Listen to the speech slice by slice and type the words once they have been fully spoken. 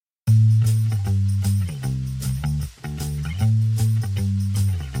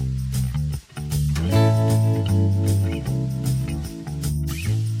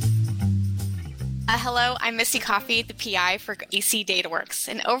Hello, I'm Missy Coffey, the PI for EC DataWorks,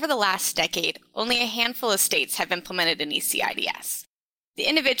 and over the last decade, only a handful of states have implemented an ECIDS. The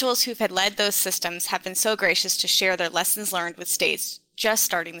individuals who've had led those systems have been so gracious to share their lessons learned with states just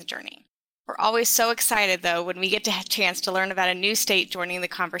starting the journey. We're always so excited, though, when we get to have a chance to learn about a new state joining the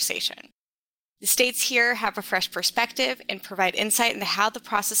conversation. The states here have a fresh perspective and provide insight into how the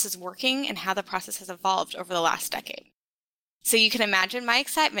process is working and how the process has evolved over the last decade. So you can imagine my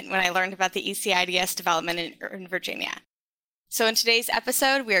excitement when I learned about the ECIDS development in Virginia. So in today's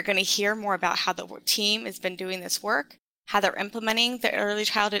episode, we are going to hear more about how the team has been doing this work, how they're implementing the Early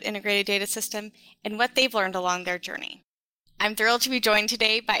Childhood Integrated Data System, and what they've learned along their journey. I'm thrilled to be joined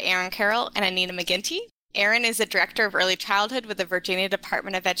today by Erin Carroll and Anita McGinty. Erin is the Director of Early Childhood with the Virginia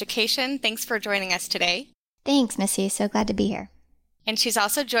Department of Education. Thanks for joining us today. Thanks, Missy. So glad to be here. And she's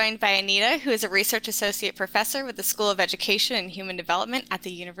also joined by Anita, who is a Research Associate Professor with the School of Education and Human Development at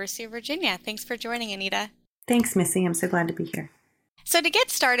the University of Virginia. Thanks for joining, Anita. Thanks, Missy. I'm so glad to be here. So to get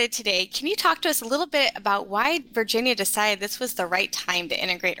started today, can you talk to us a little bit about why Virginia decided this was the right time to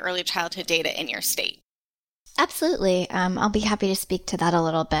integrate early childhood data in your state? Absolutely. I'll be happy to speak to that a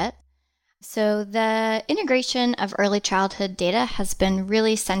little bit. So the integration of early childhood data has been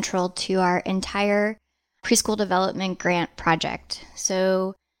really central to our entire preschool development grant project.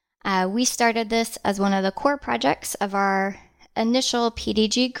 So we started this as one of the core projects of our initial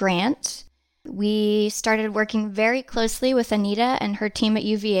PDG grant. We started working very closely with Anita and her team at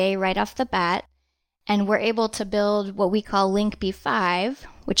UVA right off the bat, and we're able to build what we call Link B5,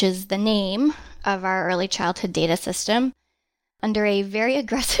 which is the name of our early childhood data system. Under a very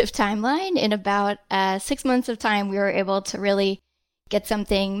aggressive timeline, in about 6 months of time, we were able to really get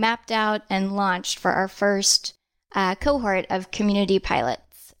something mapped out and launched for our first cohort of community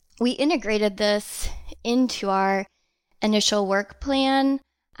pilots. We integrated this into our initial work plan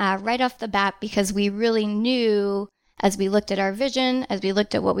right off the bat because we really knew, as we looked at our vision, as we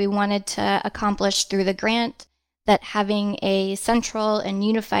looked at what we wanted to accomplish through the grant, that having a central and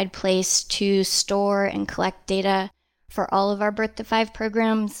unified place to store and collect data for all of our Birth to 5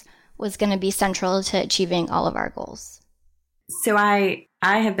 programs was going to be central to achieving all of our goals. So I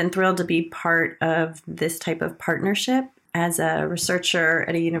have been thrilled to be part of this type of partnership as a researcher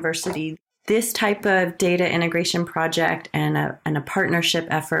at a university. This type of data integration project and a partnership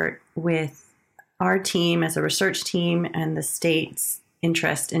effort with our team as a research team and the state's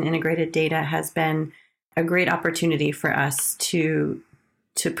interest in integrated data has been a great opportunity for us to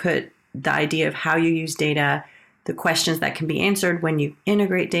put the idea of how you use data, the questions that can be answered when you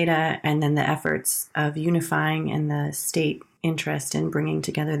integrate data, and then the efforts of unifying and the state interest in bringing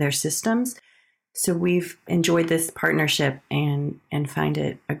together their systems. So we've enjoyed this partnership and find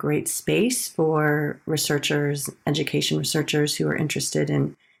it a great space for researchers, education researchers who are interested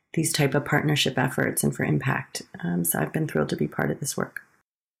in these type of partnership efforts and for impact. So I've been thrilled to be part of this work.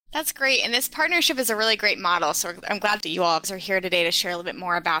 That's great. And this partnership is a really great model. So I'm glad that you all are here today to share a little bit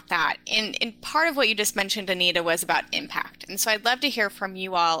more about that. And part of what you just mentioned, Anita, was about impact. And so I'd love to hear from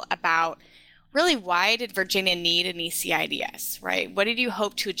you all about really why did Virginia need an ECIDS, right? What did you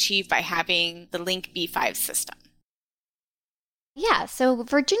hope to achieve by having the Link B5 system? Yeah, so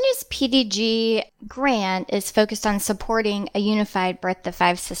Virginia's PDG grant is focused on supporting a unified Birth to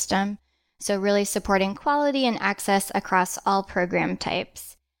 5 system. So really supporting quality and access across all program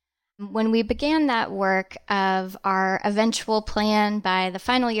types. When we began that work of our eventual plan by the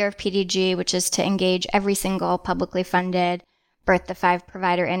final year of PDG, which is to engage every single publicly funded Birth to 5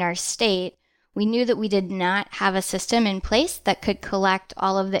 provider in our state, we knew that we did not have a system in place that could collect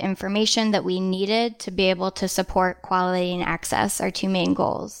all of the information that we needed to be able to support quality and access, our two main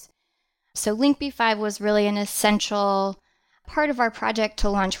goals. So Link B5 was really an essential part of our project to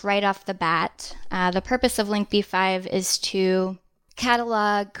launch right off the bat. The purpose of Link B5 is to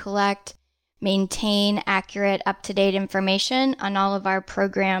catalog, collect, maintain accurate, up-to-date information on all of our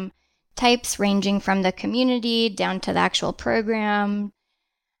program types, ranging from the community down to the actual program.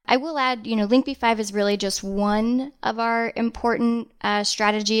 I will add, Link B5 is really just one of our important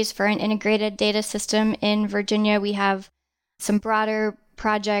strategies for an integrated data system in Virginia. We have some broader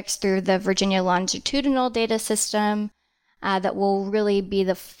projects through the Virginia Longitudinal Data System that will really be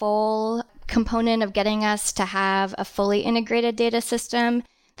the full component of getting us to have a fully integrated data system.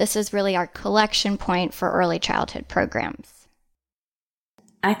 This is really our collection point for early childhood programs.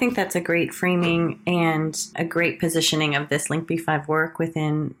 I think that's a great framing and a great positioning of this Link B5 work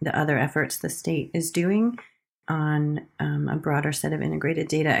within the other efforts the state is doing on a broader set of integrated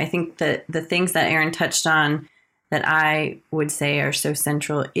data. I think that the things that Erin touched on that I would say are so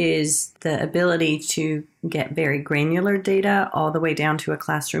central is the ability to get very granular data all the way down to a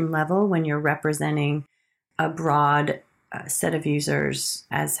classroom level when you're representing a broad set of users,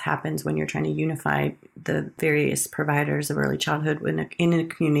 as happens when you're trying to unify the various providers of early childhood in a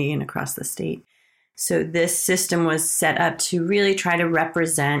community and across the state. So this system was set up to really try to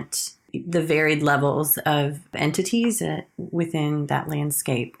represent the varied levels of entities within that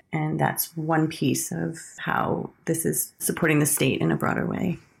landscape. And that's one piece of how this is supporting the state in a broader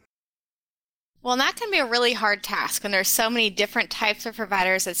way. Well, that can be a really hard task when there's so many different types of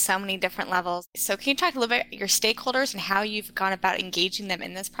providers at so many different levels. So can you talk a little bit about your stakeholders and how you've gone about engaging them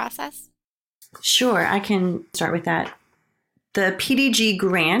in this process? Sure, I can start with that. The PDG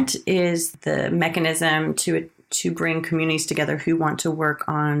grant is the mechanism to bring communities together who want to work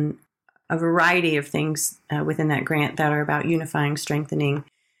on a variety of things within that grant that are about unifying, strengthening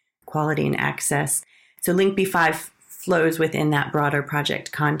quality and access. So Link B5 flows within that broader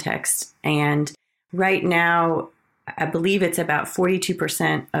project context. And right now, I believe it's about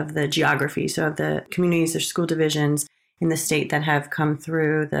 42% of the geography, so of the communities or school divisions in the state that have come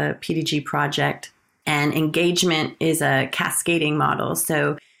through the PDG project. And engagement is a cascading model.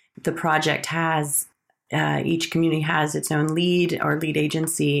 So the project has, each community has its own lead or lead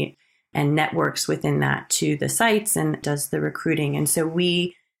agency and networks within that to the sites and does the recruiting. And so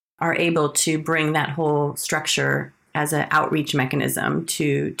we are able to bring that whole structure as an outreach mechanism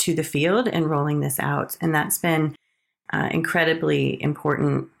to the field and rolling this out. And that's been incredibly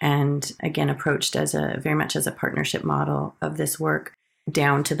important and, again, approached as very much as a partnership model of this work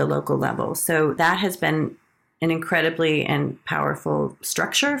down to the local level. So that has been an incredibly and powerful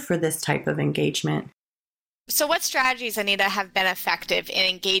structure for this type of engagement. So what strategies, Anita, have been effective in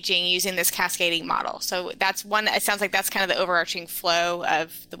engaging using this cascading model? So that's one, it sounds like that's kind of the overarching flow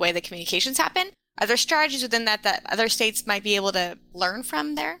of the way the communications happen. Are there strategies within that other states might be able to learn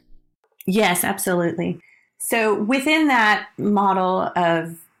from there? Yes, absolutely. So within that model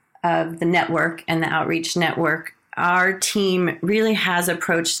of the network and the outreach network, our team really has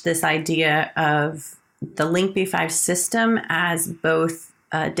approached this idea of the Link B5 system as both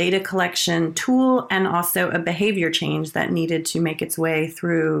a data collection tool and also a behavior change that needed to make its way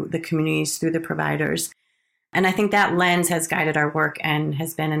through the communities, through the providers. And I think that lens has guided our work and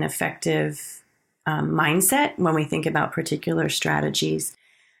has been an effective mindset when we think about particular strategies.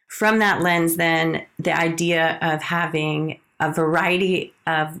 From that lens, then, the idea of having a variety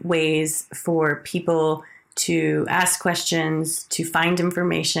of ways for people to ask questions, to find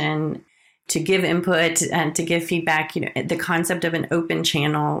information, to give input and to give feedback, the concept of an open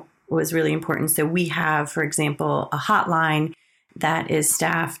channel was really important. So we have, for example, a hotline that is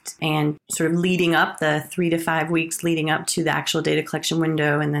staffed and sort of leading up the 3 to 5 weeks leading up to the actual data collection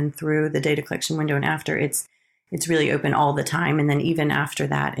window, and then through the data collection window and after, it's really open all the time. And then even after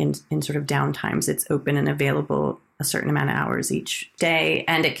that, in sort of downtimes, it's open and available a certain amount of hours each day.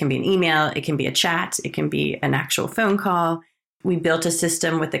 And it can be an email, it can be a chat, it can be an actual phone call. We built a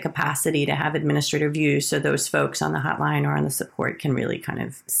system with the capacity to have administrator views, so those folks on the hotline or on the support can really kind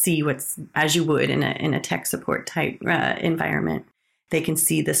of see what's, as you would in a tech support type environment. They can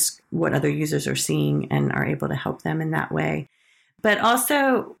see what other users are seeing and are able to help them in that way. But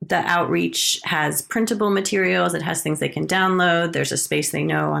also the outreach has printable materials. It has things they can download. There's a space they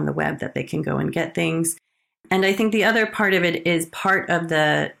know on the web that they can go and get things. And I think the other part of it is part of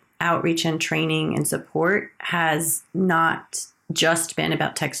the outreach and training and support has not just been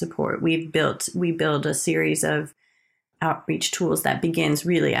about tech support. We build a series of outreach tools that begins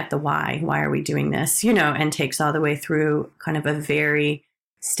really at the why. Why are we doing this? And takes all the way through kind of a very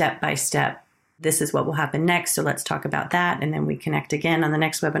step-by-step, this is what will happen next, so let's talk about that. And then we connect again on the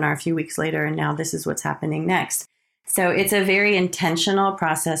next webinar a few weeks later, and now this is what's happening next. So it's a very intentional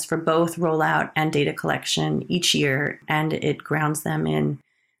process for both rollout and data collection each year, and it grounds them in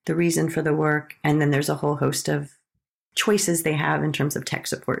the reason for the work. And then there's a whole host of choices they have in terms of tech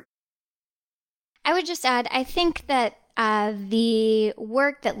support. I would just add, I think that the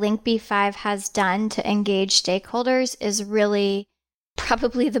work that Link B5 has done to engage stakeholders is really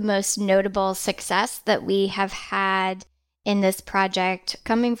probably the most notable success that we have had in this project,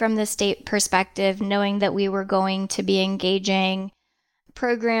 coming from the state perspective, knowing that we were going to be engaging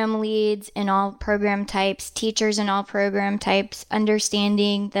program leads in all program types, teachers in all program types,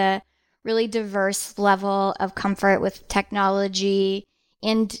 understanding the really diverse level of comfort with technology,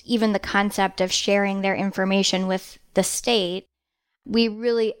 and even the concept of sharing their information with the state. We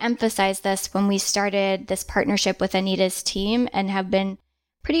really emphasized this when we started this partnership with Anita's team and have been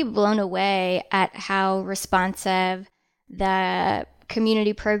pretty blown away at how responsive the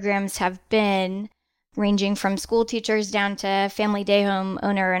community programs have been ranging from school teachers down to family day home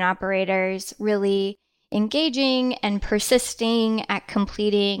owner and operators, really engaging and persisting at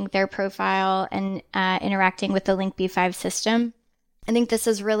completing their profile and interacting with the Link B5 system. I think this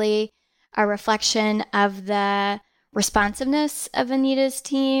is really a reflection of the responsiveness of Anita's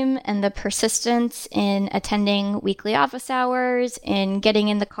team and the persistence in attending weekly office hours, in getting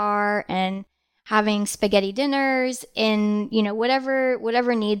in the car and having spaghetti dinners, in,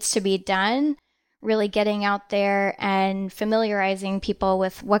 whatever needs to be done, really getting out there and familiarizing people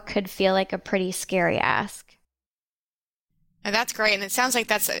with what could feel like a pretty scary ask. And that's great. And it sounds like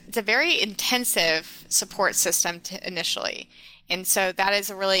it's a very intensive support system initially. And so that is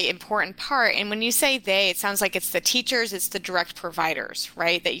a really important part. And when you say they, it sounds like it's the teachers, it's the direct providers,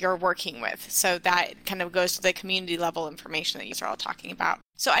 right, that you're working with. So that kind of goes to the community level information that you are all talking about.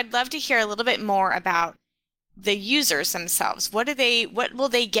 So I'd love to hear a little bit more about the users themselves. What will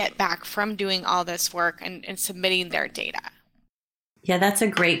they get back from doing all this work and submitting their data? Yeah, that's a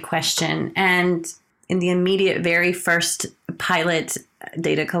great question. And in the immediate very first pilot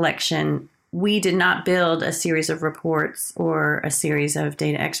data collection, we did not build a series of reports or a series of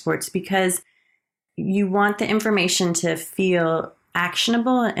data exports because you want the information to feel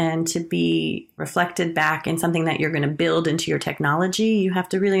actionable and to be reflected back in something that you're going to build into your technology. You have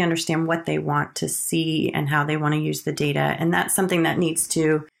to really understand what they want to see and how they want to use the data. And that's something that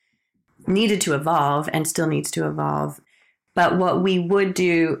needed to evolve and still needs to evolve. But what we would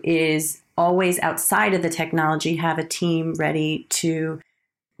do is always outside of the technology have a team ready to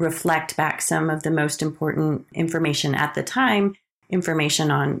reflect back some of the most important information at the time,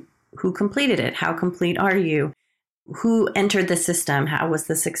 information on who completed it, how complete are you, who entered the system, how was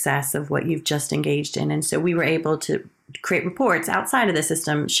the success of what you've just engaged in. And so we were able to create reports outside of the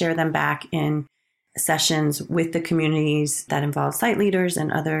system, share them back in sessions with the communities that involve site leaders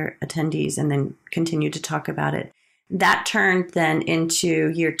and other attendees, and then continue to talk about it. That turned then into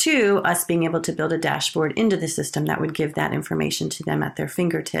year 2, us being able to build a dashboard into the system that would give that information to them at their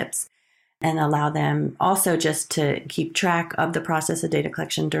fingertips and allow them also just to keep track of the process of data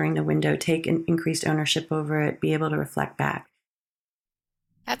collection during the window, take an increased ownership over it, be able to reflect back.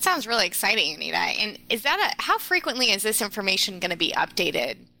 That sounds really exciting, Anita. And how frequently is this information going to be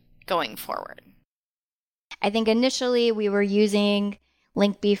updated going forward? I think initially we were using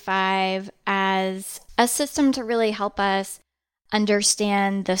Link B5 as a system to really help us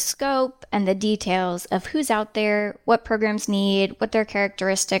understand the scope and the details of who's out there, what programs need, what their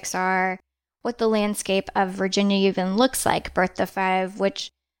characteristics are, what the landscape of Virginia even looks like, Birth to 5, which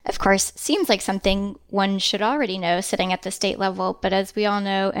of course seems like something one should already know sitting at the state level, but as we all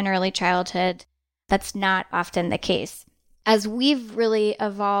know in early childhood, that's not often the case. As we've really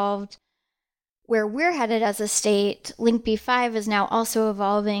evolved where we're headed as a state, Link B5 is now also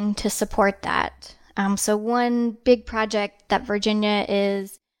evolving to support that. So one big project that Virginia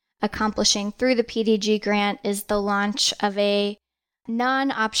is accomplishing through the PDG grant is the launch of a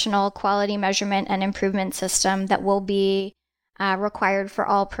non-optional quality measurement and improvement system that will be required for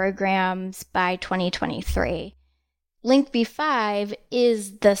all programs by 2023. Link B5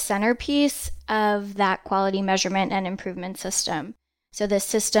 is the centerpiece of that quality measurement and improvement system. So this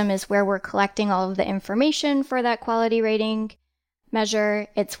system is where we're collecting all of the information for that quality rating measure.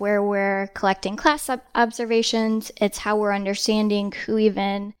 It's where we're collecting class observations. It's how we're understanding who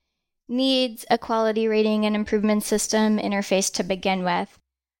even needs a quality rating and improvement system interface to begin with.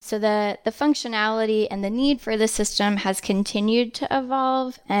 So the functionality and the need for the system has continued to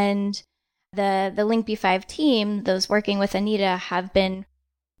evolve, and the Link B5 team, those working with Anita, have been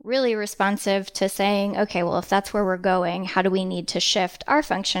really responsive to saying, okay, well, if that's where we're going, how do we need to shift our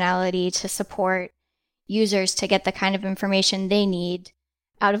functionality to support users to get the kind of information they need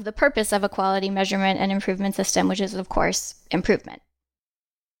out of the purpose of a quality measurement and improvement system, which is, of course, improvement.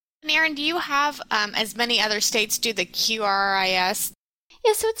 And Erin, do you have, as many other states do, the QRIS?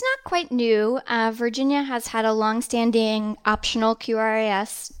 Yeah, so it's not quite new. Virginia has had a longstanding optional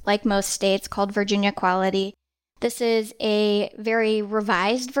QRIS, like most states, called Virginia Quality. This is a very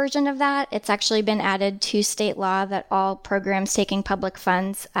revised version of that. It's actually been added to state law that all programs taking public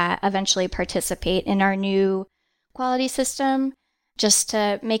funds eventually participate in our new quality system. Just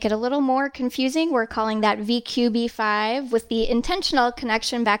to make it a little more confusing, we're calling that VQB5 with the intentional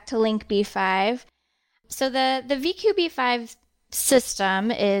connection back to Link B5. So the VQB5 system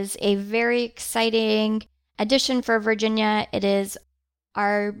is a very exciting addition for Virginia. It is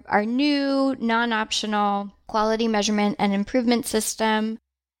our new non-optional quality measurement and improvement system.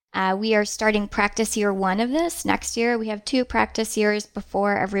 We are starting practice year 1 of this next year. We have 2 practice years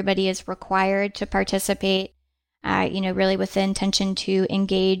before everybody is required to participate really with the intention to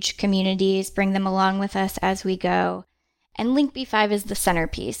engage communities, bring them along with us as we go. And Link B5 is the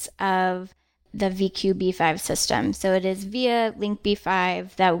centerpiece of the VQ B5 system. So it is via Link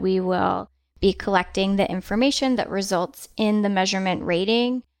B5 that we will be collecting the information that results in the measurement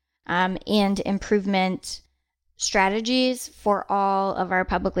rating and improvement strategies for all of our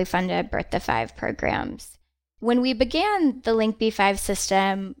publicly funded Birth to 5 programs. When we began the Link B5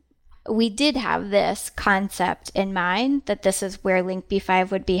 system, we did have this concept in mind that this is where Link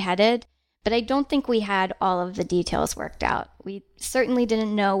B5 would be headed, but I don't think we had all of the details worked out. We certainly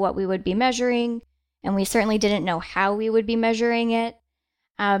didn't know what we would be measuring, and we certainly didn't know how we would be measuring it.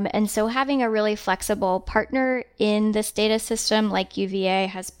 And so having a really flexible partner in this data system like UVA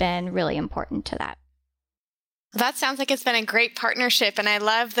has been really important to that. That sounds like it's been a great partnership, and I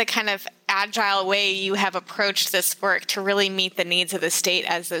love the kind of agile way you have approached this work to really meet the needs of the state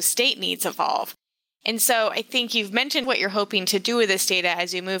as those state needs evolve. And so I think you've mentioned what you're hoping to do with this data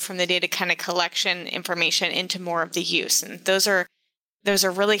as you move from the data kind of collection information into more of the use. And those are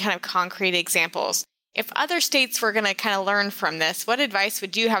really kind of concrete examples. If other states were going to kind of learn from this, what advice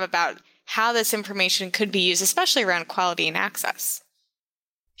would you have about how this information could be used, especially around quality and access?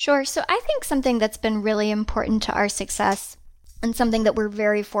 Sure. So I think something that's been really important to our success and something that we're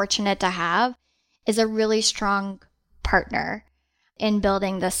very fortunate to have is a really strong partner in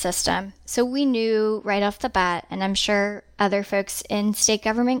building this system. So we knew right off the bat, and I'm sure other folks in state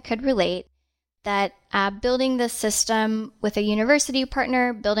government could relate, that building this system with a university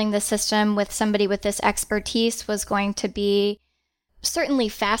partner, building the system with somebody with this expertise was going to be certainly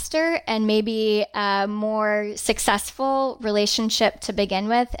faster and maybe a more successful relationship to begin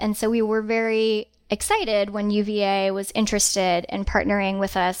with. And so we were very excited when UVA was interested in partnering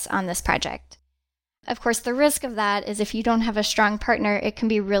with us on this project. Of course, the risk of that is if you don't have a strong partner, it can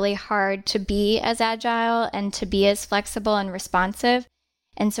be really hard to be as agile and to be as flexible and responsive.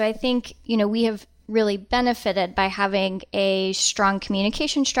 And so I think, we have really benefited by having a strong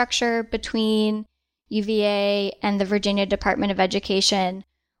communication structure between UVA and the Virginia Department of Education.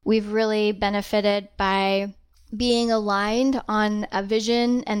 We've really benefited by being aligned on a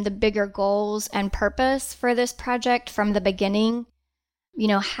vision and the bigger goals and purpose for this project from the beginning.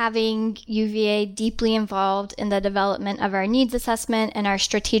 Having UVA deeply involved in the development of our needs assessment and our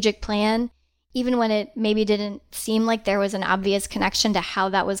strategic plan, even when it maybe didn't seem like there was an obvious connection to how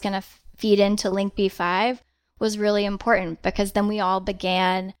that was going to feed into Link B5, was really important because then we all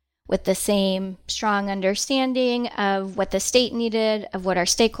began with the same strong understanding of what the state needed, of what our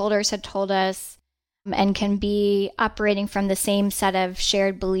stakeholders had told us, and can be operating from the same set of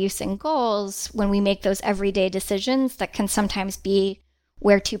shared beliefs and goals when we make those everyday decisions that can sometimes be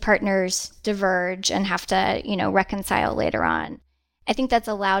where two partners diverge and have to, reconcile later on. I think that's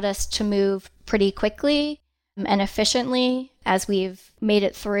allowed us to move pretty quickly and efficiently as we've made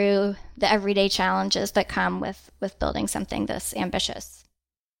it through the everyday challenges that come with building something this ambitious.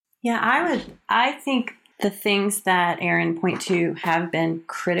 Yeah, I think the things that Erin point to have been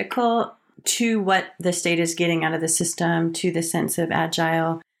critical to what the state is getting out of the system, to the sense of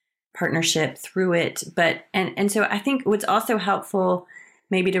agile partnership through it. But, and so I think what's also helpful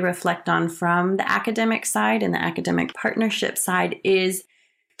maybe to reflect on from the academic side and the academic partnership side is,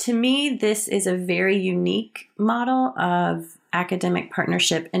 to me, this is a very unique model of academic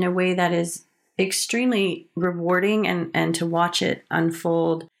partnership in a way that is extremely rewarding and to watch it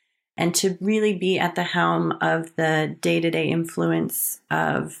unfold and to really be at the helm of the day-to-day influence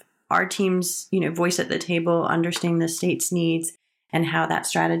of our team's, voice at the table, understanding the state's needs and how that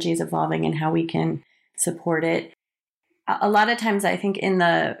strategy is evolving and how we can support it. A lot of times I think in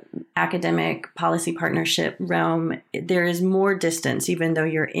the academic policy partnership realm, there is more distance, even though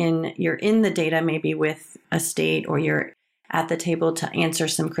you're in the data maybe with a state or you're at the table to answer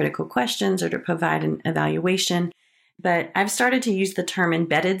some critical questions or to provide an evaluation. But I've started to use the term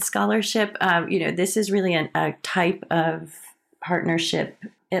embedded scholarship. This is really a type of partnership,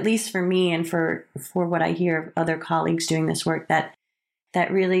 at least for me and for what I hear of other colleagues doing this work, that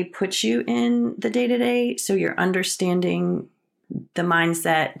really puts you in the day-to-day. So you're understanding the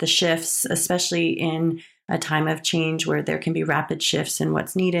mindset, the shifts, especially in a time of change where there can be rapid shifts in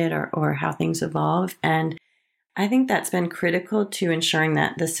what's needed or how things evolve. And I think that's been critical to ensuring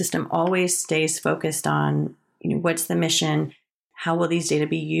that the system always stays focused on, what's the mission? How will these data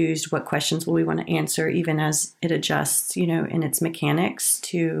be used? What questions will we want to answer, even as it adjusts, in its mechanics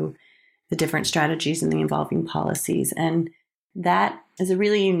to the different strategies and the evolving policies. And that is a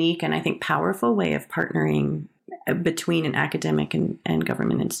really unique and I think powerful way of partnering between an academic and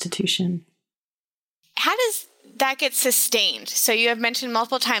government institution. How does that gets sustained? So you have mentioned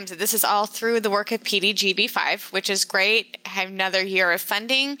multiple times that this is all through the work of PDGB5, which is great. Have another year of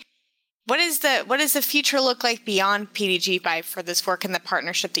funding. What does the future look like beyond PDGB5 for this work and the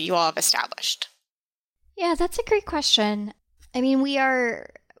partnership that you all have established? Yeah, that's a great question. I mean, we are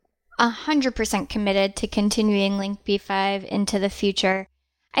 100% committed to continuing LINC-B5 into the future.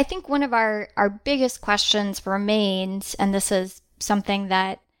 I think one of our biggest questions remains, and this is something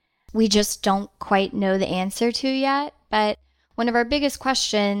that we just don't quite know the answer to yet, but one of our biggest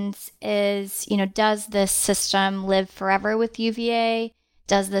questions is, does this system live forever with UVA?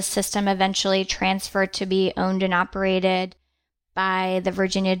 Does this system eventually transfer to be owned and operated by the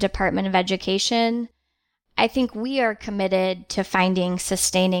Virginia Department of Education? I think we are committed to finding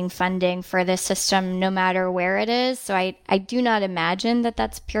sustaining funding for this system no matter where it is. So I do not imagine that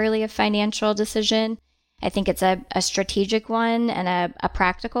that's purely a financial decision. I think it's a strategic one and a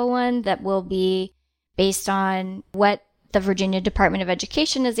practical one that will be based on what the Virginia Department of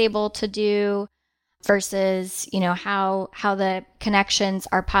Education is able to do versus, how the connections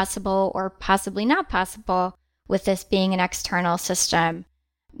are possible or possibly not possible with this being an external system.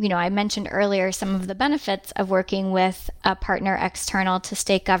 I mentioned earlier some of the benefits of working with a partner external to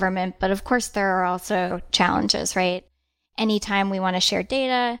state government, but of course there are also challenges, right? Anytime we want to share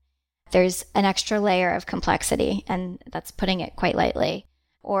data, there's an extra layer of complexity, and that's putting it quite lightly.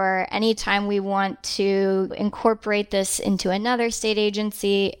 Or anytime we want to incorporate this into another state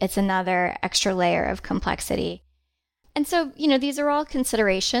agency, it's another extra layer of complexity. And so, these are all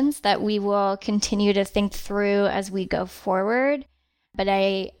considerations that we will continue to think through as we go forward. But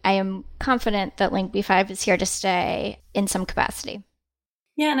I am confident that LINC-B5 is here to stay in some capacity.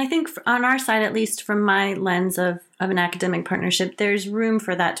 Yeah, and I think on our side, at least from my lens of an academic partnership, there's room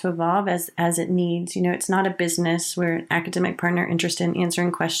for that to evolve as it needs. It's not a business. We're an academic partner interested in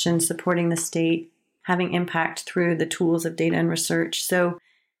answering questions, supporting the state, having impact through the tools of data and research. So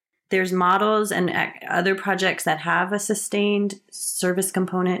there's models and other projects that have a sustained service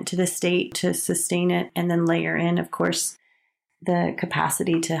component to the state to sustain it, and then layer in, of course, the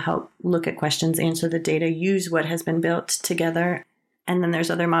capacity to help look at questions, answer the data, use what has been built together. And then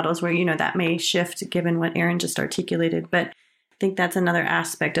there's other models where, that may shift given what Erin just articulated. But I think that's another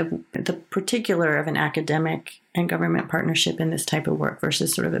aspect of the particular of an academic and government partnership in this type of work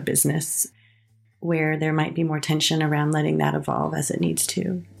versus sort of a business where there might be more tension around letting that evolve as it needs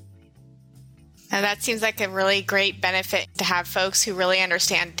to. Now that seems like a really great benefit to have folks who really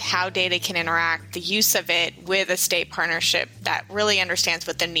understand how data can interact, the use of it with a state partnership that really understands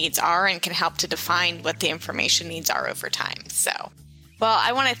what the needs are and can help to define what the information needs are over time. So, well,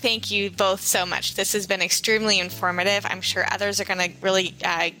 I want to thank you both so much. This has been extremely informative. I'm sure others are going to really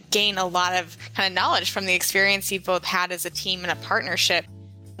gain a lot of kind of knowledge from the experience you've both had as a team and a partnership.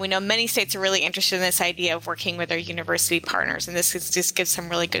 We know many states are really interested in this idea of working with their university partners, and this just gives some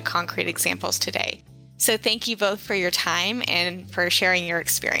really good concrete examples today. So thank you both for your time and for sharing your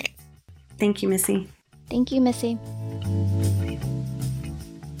experience. Thank you, Missy. Thank you, Missy.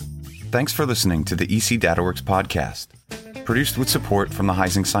 Thanks for listening to the EC DataWorks podcast, produced with support from the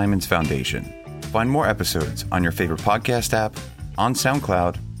Heising-Simons Foundation. Find more episodes on your favorite podcast app, on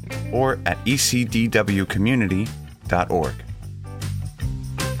SoundCloud, or at ecdwcommunity.org.